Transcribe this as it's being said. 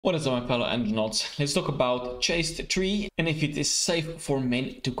What is up, my fellow andronauts? Let's talk about Chaste 3 and if it is safe for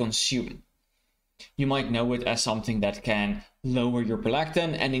men to consume. You might know it as something that can lower your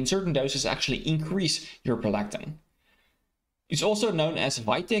prolactin and in certain doses actually increase your prolactin. It's also known as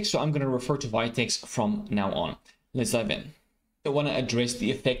Vitex, so I'm going to refer to Vitex from now on. Let's dive in. I want to address the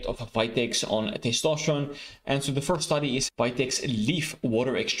effect of Vitex on testosterone, and so the first study is Vitex leaf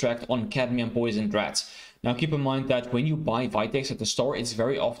water extract on cadmium-poisoned rats. Now keep in mind that when you buy Vitex at the store, it's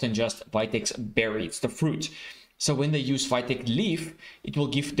very often just Vitex berry, it's the fruit. So when they use Vitex leaf, it will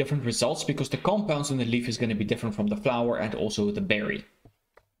give different results because the compounds in the leaf is going to be different from the flower and also the berry.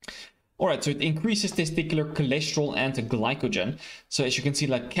 Alright, so it increases testicular cholesterol and glycogen. So as you can see,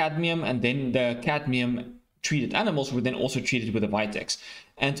 like cadmium, and then the cadmium treated animals were then also treated with a Vitex.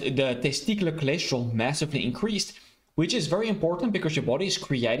 And the testicular cholesterol massively increased, which is very important because your body is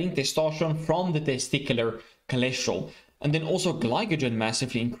creating testosterone from the testicular cholesterol. And then also glycogen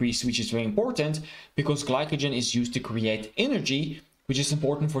massively increased, which is very important because glycogen is used to create energy, which is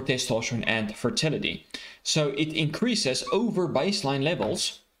important for testosterone and fertility. So it increases over baseline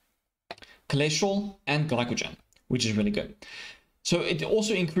levels cholesterol and glycogen, which is really good. So it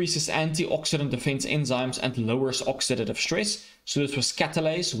also increases antioxidant defense enzymes and lowers oxidative stress. So this was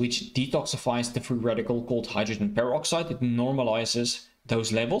catalase, which detoxifies the free radical called hydrogen peroxide. It normalizes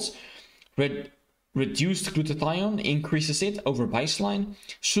those levels. Reduced glutathione increases it over baseline.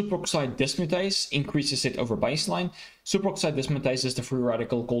 Superoxide dismutase increases it over baseline. Superoxide dismutase is the free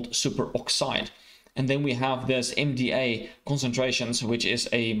radical called superoxide. And then we have this MDA concentrations, which is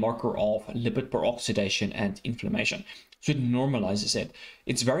a marker of lipid peroxidation and inflammation. So it normalizes it.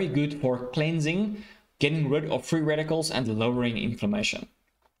 It's very good for cleansing, getting rid of free radicals and lowering inflammation.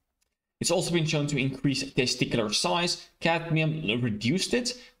 It's also been shown to increase testicular size. Cadmium reduced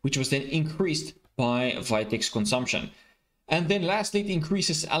it, which was then increased by Vitex consumption. And then lastly, it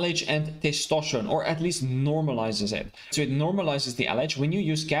increases LH and testosterone, or at least normalizes it. So it normalizes the LH. When you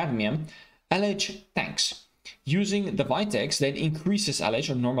use cadmium, LH tanks. Using the Vitex then increases LH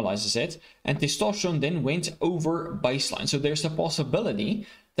or normalizes it, and testosterone then went over baseline. So there's a possibility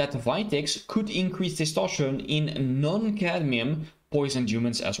that Vitex could increase testosterone in non-cadmium poisoned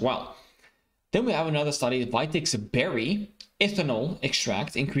humans as well. Then we have another study, Vitex berry ethanol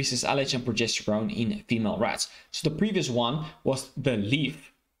extract increases LH and progesterone in female rats. So the previous one was the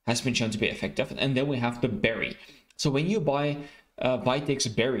leaf has been shown to be effective, and then we have the berry. So when you buy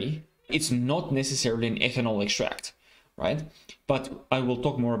Vitex berry, it's not necessarily an ethanol extract, right? But I will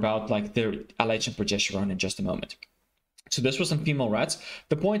talk more about like the LH and progesterone in just a moment. So this was in female rats.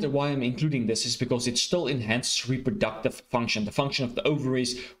 The point of why I'm including this is because it still enhances reproductive function, the function of the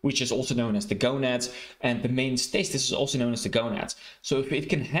ovaries, which is also known as the gonads, and the main testis is also known as the gonads. So if it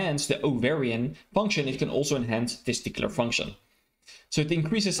can enhance the ovarian function, it can also enhance testicular function. So it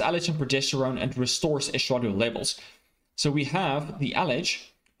increases LH and progesterone and restores estradiol levels. So we have the LH,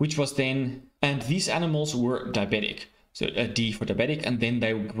 which was then, and these animals were diabetic. So a D for diabetic, and then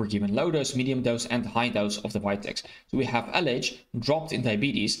they were given low dose, medium dose, and high dose of the Vitex. So we have LH dropped in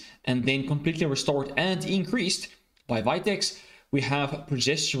diabetes and then completely restored and increased by Vitex. We have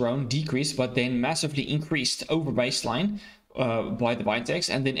progesterone decreased, but then massively increased over baseline by the Vitex,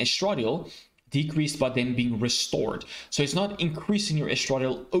 and then estradiol decreased but then being restored. So it's not increasing your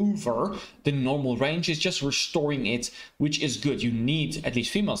estradiol over the normal range, it's just restoring it, which is good. You need, at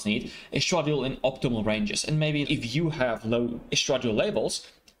least females need, estradiol in optimal ranges. And maybe if you have low estradiol levels,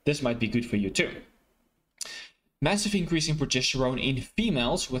 this might be good for you too. Massive increase in progesterone in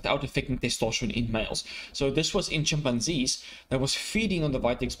females without affecting testosterone in males. So this was in chimpanzees that was feeding on the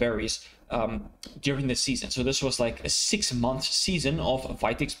Vitex berries during the season. So this was like a 6-month season of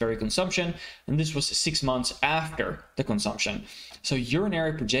Vitex berry consumption, and this was 6 months after the consumption. So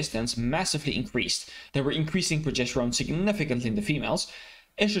urinary progestins massively increased. They were increasing progesterone significantly in the females.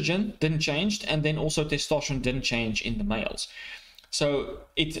 Estrogen didn't change, and then also testosterone didn't change in the males. So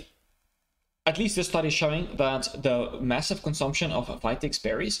at least this study is showing that the massive consumption of Vitex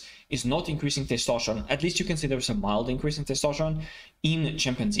berries is not increasing testosterone. At least you can see there's a mild increase in testosterone in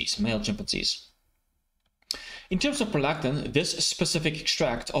chimpanzees, male chimpanzees. In terms of prolactin, this specific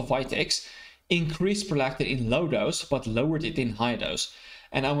extract of Vitex increased prolactin in low dose, but lowered it in high dose.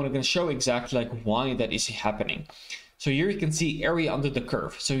 And I'm going to show exactly like why that is happening. So here you can see area under the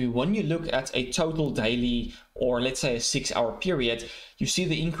curve. So when you look at a total daily, or let's say a 6-hour period, you see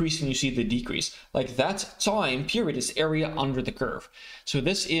the increase and you see the decrease. Like that time period is area under the curve. So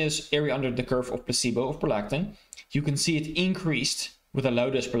this is area under the curve of placebo of prolactin. You can see it increased with a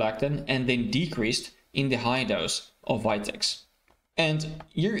low dose prolactin and then decreased in the high dose of Vitex. And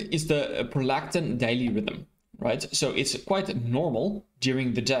here is the prolactin daily rhythm. right? So it's quite normal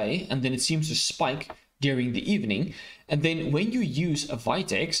during the day, and then it seems to spike during the evening. And then when you use a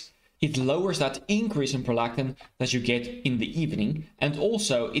Vitex, it lowers that increase in prolactin that you get in the evening, and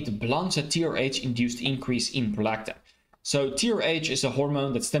also it blunts a TRH-induced increase in prolactin. So TRH is a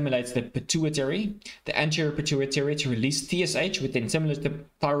hormone that stimulates the pituitary, the anterior pituitary, to release TSH, which then stimulates the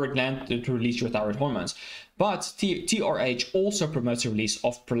thyroid gland to release your thyroid hormones. But TRH also promotes the release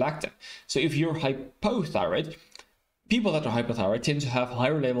of prolactin. So if you're hypothyroid, people that are hypothyroid tend to have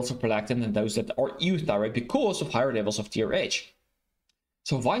higher levels of prolactin than those that are euthyroid because of higher levels of TRH.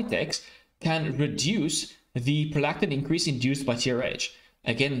 So Vitex can reduce the prolactin increase induced by TRH.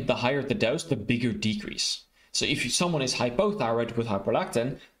 Again, the higher the dose, the bigger decrease. So if someone is hypothyroid with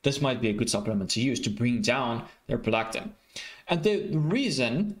hyperlactin, this might be a good supplement to use to bring down their prolactin. And the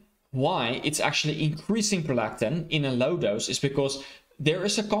reason why it's actually increasing prolactin in a low dose is because there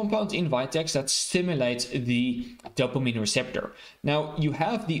is a compound in Vitex that stimulates the dopamine receptor. Now, you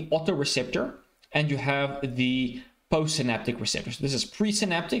have the autoreceptor and you have the postsynaptic receptor. So this is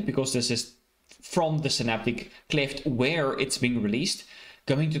presynaptic because this is from the synaptic cleft where it's being released,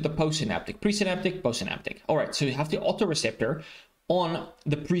 going to the postsynaptic, presynaptic, postsynaptic. All right, so you have the autoreceptor on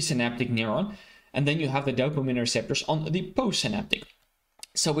the presynaptic neuron, and then you have the dopamine receptors on the postsynaptic.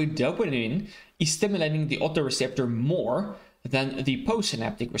 So with dopamine is stimulating the autoreceptor more than the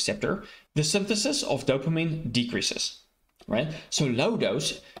postsynaptic receptor, the synthesis of dopamine decreases, right? So low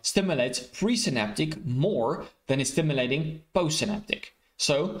dose stimulates presynaptic more than is stimulating postsynaptic.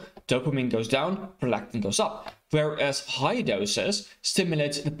 So dopamine goes down, prolactin goes up, whereas high doses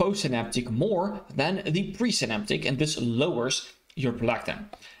stimulates the postsynaptic more than the presynaptic, and this lowers your prolactin.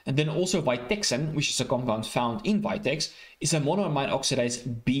 And then also Vitexin, which is a compound found in Vitex, is a monoamine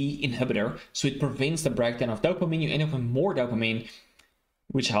oxidase B inhibitor, so it prevents the breakdown of dopamine. You end up with more dopamine,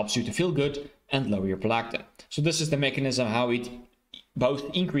 which helps you to feel good and lower your prolactin. So this is the mechanism how it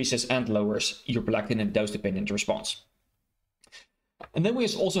both increases and lowers your prolactin in a dose-dependent response. And then we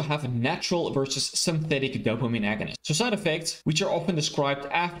also have natural versus synthetic dopamine agonists. So side effects, which are often described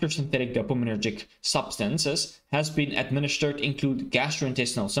after synthetic dopaminergic substances has been administered, include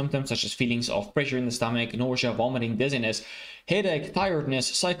gastrointestinal symptoms such as feelings of pressure in the stomach, nausea, vomiting, dizziness, headache,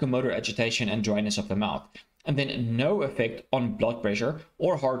 tiredness, psychomotor agitation, and dryness of the mouth. And then no effect on blood pressure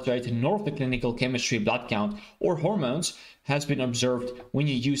or heart rate, nor of the clinical chemistry, blood count, or hormones has been observed when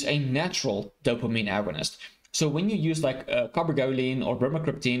you use a natural dopamine agonist. So when you use like carbagoline or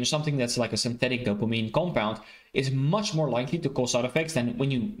bromocriptine or something that's like a synthetic dopamine compound, it's much more likely to cause side effects than when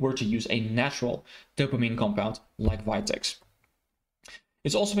you were to use a natural dopamine compound like Vitex.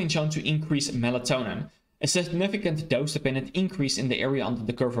 It's also been shown to increase melatonin. A significant dose-dependent increase in the area under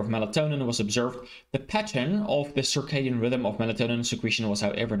the curve of melatonin was observed. The pattern of the circadian rhythm of melatonin secretion was,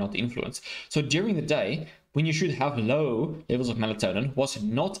 however, not influenced. So during the day, when you should have low levels of melatonin, was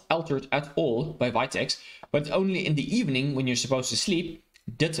not altered at all by Vitex, but only in the evening when you're supposed to sleep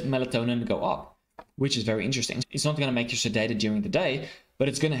did melatonin go up, which is very interesting. It's not going to make you sedated during the day, but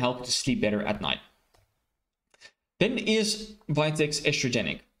it's going to help you to sleep better at night. Then is Vitex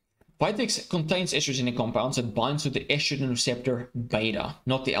estrogenic? Vitex contains estrogenic compounds that binds to the estrogen receptor beta,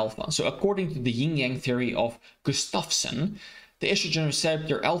 not the alpha. So according to the yin-yang theory of Gustafsson, the estrogen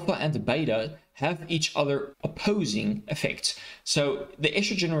receptor alpha and beta have each other opposing effects. So the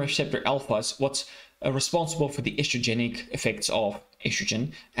estrogen receptor alpha is what's responsible for the estrogenic effects of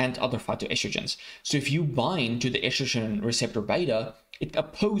estrogen and other phytoestrogens. So if you bind to the estrogen receptor beta, it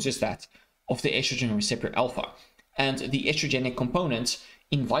opposes that of the estrogen receptor alpha. And the estrogenic components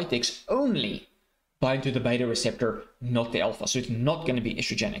in Vitex only bind to the beta receptor, not the alpha. So it's not going to be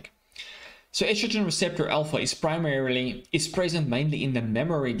estrogenic. So estrogen receptor alpha is present mainly in the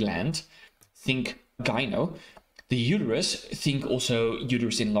mammary gland, think gyno, the uterus, think also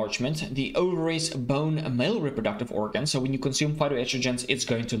uterus enlargement, the ovaries, bone, male reproductive organs. So when you consume phytoestrogens, it's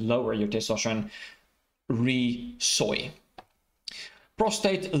going to lower your testosterone soy.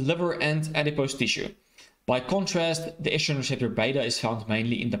 Prostate, liver, and adipose tissue. By contrast, the estrogen receptor beta is found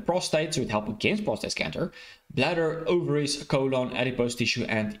mainly in the prostate, so it helps against prostate cancer, bladder, ovaries, colon, adipose tissue,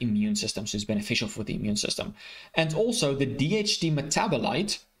 and immune system, so it's beneficial for the immune system. And also the DHT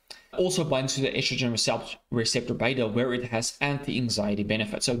metabolite also binds to the estrogen receptor beta, where it has anti-anxiety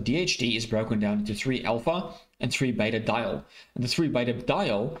benefits. So DHT is broken down into 3-alpha and 3-beta diol. And the 3-beta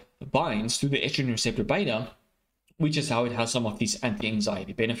diol binds to the estrogen receptor beta, which is how it has some of these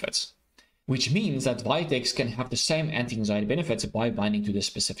anti-anxiety benefits. Which means that Vitex can have the same anti-anxiety benefits by binding to this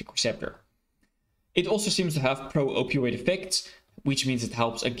specific receptor. It also seems to have pro-opioid effects, which means it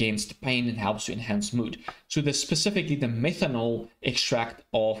helps against pain and helps to enhance mood. So specifically the methanol extract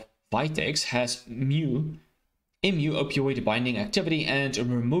of Vitex has mu mu-opioid binding activity, and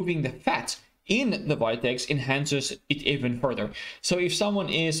removing the fat in the Vitex enhances it even further. So if someone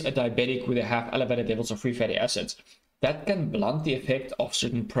is a diabetic where they have elevated levels of free fatty acids, that can blunt the effect of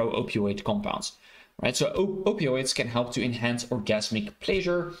certain pro-opioid compounds, right? So opioids can help to enhance orgasmic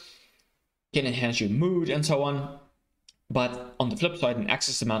pleasure, can enhance your mood, and so on. But on the flip side, an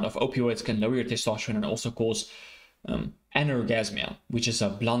excess amount of opioids can lower your testosterone and also cause anorgasmia, which is a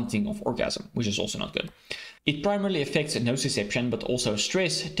blunting of orgasm, which is also not good. It primarily affects nociception, but also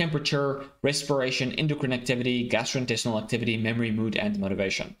stress, temperature, respiration, endocrine activity, gastrointestinal activity, memory, mood, and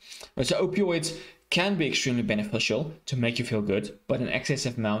motivation. So opioids can be extremely beneficial to make you feel good, but an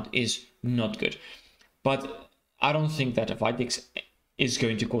excessive amount is not good. But I don't think that a Vitex is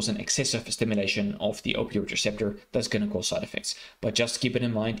going to cause an excessive stimulation of the opioid receptor that's going to cause side effects. But just keep it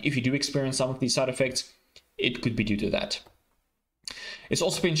in mind, if you do experience some of these side effects, it could be due to that. It's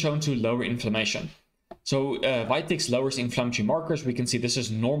also been shown to lower inflammation. So Vitex lowers inflammatory markers. We can see this is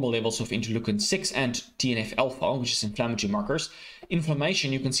normal levels of interleukin-6 and TNF-alpha, which is inflammatory markers.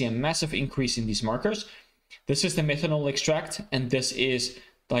 Inflammation, you can see a massive increase in these markers. This is the methanol extract, and this is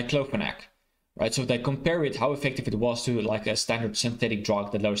diclofenac. Right, so if they compare it, how effective it was to like a standard synthetic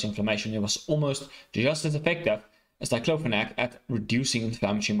drug that lowers inflammation, it was almost just as effective as diclofenac at reducing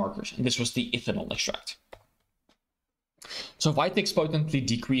inflammatory markers. And this was the ethanol extract. So Vitex potently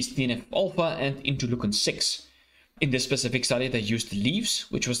decreased TNF-alpha and interleukin-6. In this specific study, they used leaves,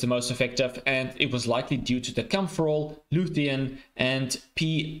 which was the most effective, and it was likely due to the camphorol, lutein, and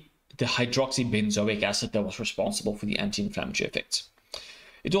the hydroxybenzoic acid that was responsible for the anti-inflammatory effects.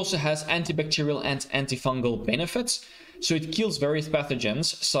 It also has antibacterial and antifungal benefits. So it kills various pathogens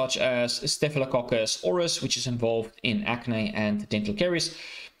such as Staphylococcus aureus, which is involved in acne and dental caries,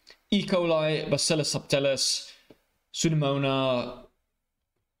 E. coli, Bacillus subtilis, Pseudomonas,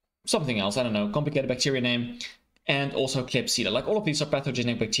 something else, I don't know, complicated bacteria name, and also Klebsiella. Like all of these are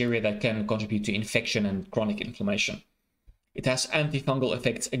pathogenic bacteria that can contribute to infection and chronic inflammation. It has antifungal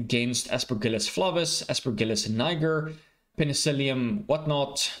effects against Aspergillus flavus, Aspergillus niger, Penicillium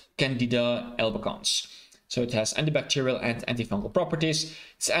whatnot, Candida albicans. So it has antibacterial and antifungal properties.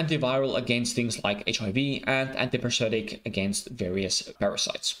 It's antiviral against things like HIV and antiparasitic against various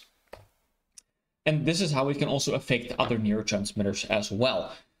parasites. And this is how it can also affect other neurotransmitters as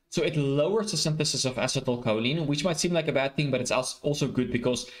well. So it lowers the synthesis of acetylcholine, which might seem like a bad thing, but it's also good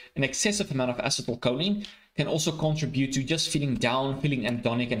because an excessive amount of acetylcholine can also contribute to just feeling down, feeling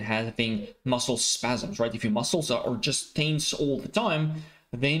anhedonic, and having muscle spasms, right? If your muscles are just tense all the time,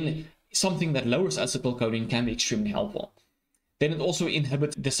 then something that lowers acetylcholine can be extremely helpful. Then it also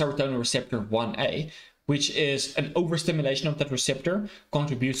inhibits the serotonin receptor 1A, which is an overstimulation of that receptor,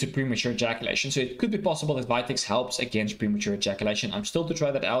 contributes to premature ejaculation. So it could be possible that Vitex helps against premature ejaculation. I'm still to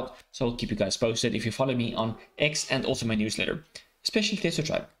try that out, so I'll keep you guys posted if you follow me on X and also my newsletter, especially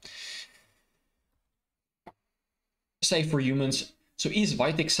Testosterone. Safe for humans. So is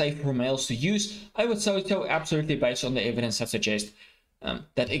Vitex safe for males to use? I would say so, absolutely, based on the evidence that suggests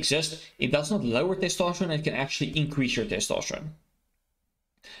that exists. It does not lower testosterone, it can actually increase your testosterone.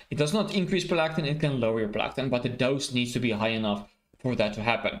 It does not increase prolactin, it can lower your prolactin, but the dose needs to be high enough for that to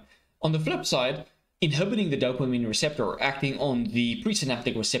happen. On the flip side, inhibiting the dopamine receptor or acting on the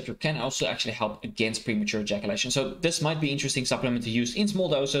presynaptic receptor can also actually help against premature ejaculation. So this might be an interesting supplement to use in small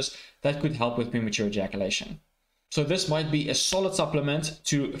doses that could help with premature ejaculation. So this might be a solid supplement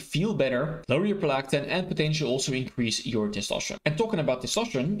to feel better, lower your prolactin, and potentially also increase your testosterone. And talking about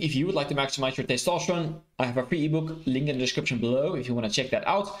testosterone, if you would like to maximize your testosterone, I have a free ebook, link in the description below if you want to check that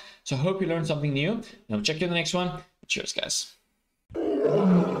out. So I hope you learned something new. And I'll check you in the next one. Cheers, guys.